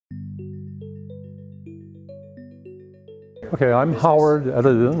Okay, I'm Howard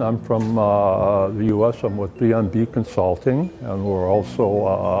Edidin. I'm from the U.S. I'm with B&B Consulting, and we're also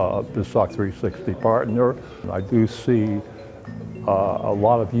a biztalk 360 partner. I do see a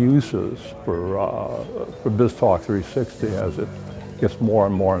lot of uses for biztalk 360 as it gets more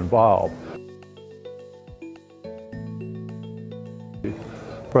and more involved.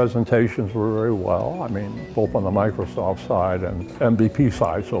 Presentations were very well, both on the Microsoft side and MVP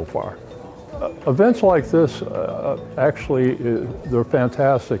side so far. Events like this, actually, they're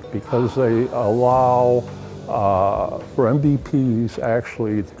fantastic because they allow for MVPs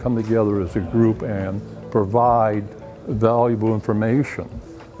actually to come together as a group and provide valuable information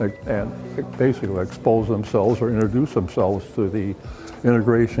and basically expose themselves or introduce themselves to the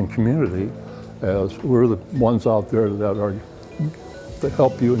integration community, as we're the ones out there that are to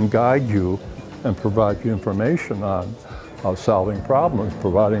help you and guide you and provide you information on solving problems,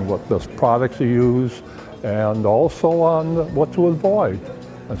 providing what best products to use, and also on what to avoid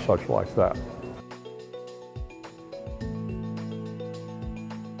and such like that.